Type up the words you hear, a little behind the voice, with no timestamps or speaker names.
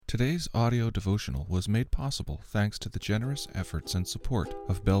Today's audio devotional was made possible thanks to the generous efforts and support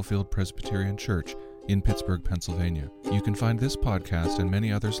of Bellefield Presbyterian Church in Pittsburgh, Pennsylvania. You can find this podcast and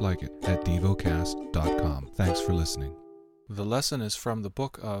many others like it at Devocast.com. Thanks for listening. The lesson is from the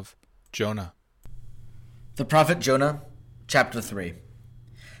book of Jonah. The prophet Jonah, chapter 3.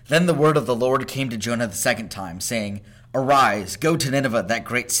 Then the word of the Lord came to Jonah the second time, saying, "Arise, go to Nineveh, that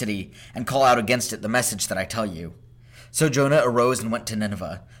great city, and call out against it the message that I tell you." So Jonah arose and went to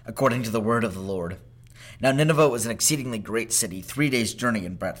Nineveh, according to the word of the Lord. Now Nineveh was an exceedingly great city, 3 days' journey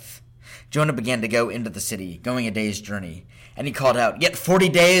in breadth. Jonah began to go into the city, going a day's journey. And he called out, "Yet 40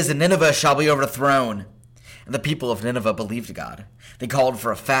 days, and Nineveh shall be overthrown." And the people of Nineveh believed God. They called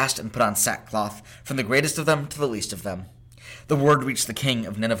for a fast and put on sackcloth, from the greatest of them to the least of them. The word reached the king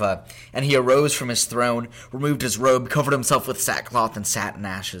of Nineveh, and he arose from his throne, removed his robe, covered himself with sackcloth, and sat in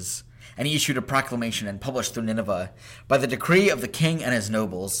ashes. And he issued a proclamation and published through Nineveh, by the decree of the king and his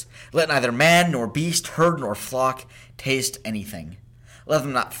nobles, let neither man nor beast, herd nor flock taste anything. Let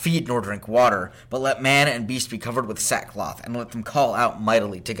them not feed nor drink water, but let man and beast be covered with sackcloth, and let them call out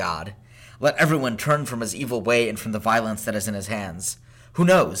mightily to God. Let everyone turn from his evil way and from the violence that is in his hands. Who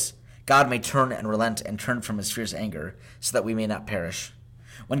knows? God may turn and relent and turn from his fierce anger, so that we may not perish.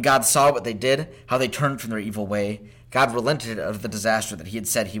 When God saw what they did, how they turned from their evil way, God relented of the disaster that he had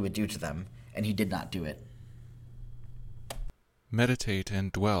said he would do to them, and he did not do it. Meditate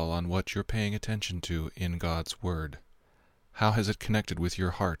and dwell on what you're paying attention to in God's Word. How has it connected with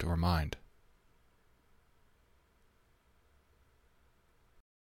your heart or mind?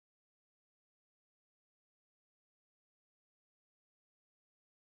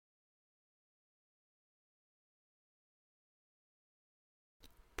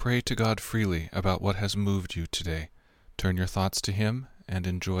 Pray to God freely about what has moved you today. Turn your thoughts to Him and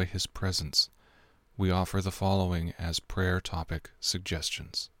enjoy His presence. We offer the following as prayer topic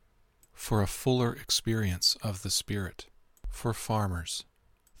suggestions. For a fuller experience of the Spirit. For farmers.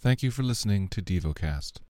 Thank you for listening to Devocast.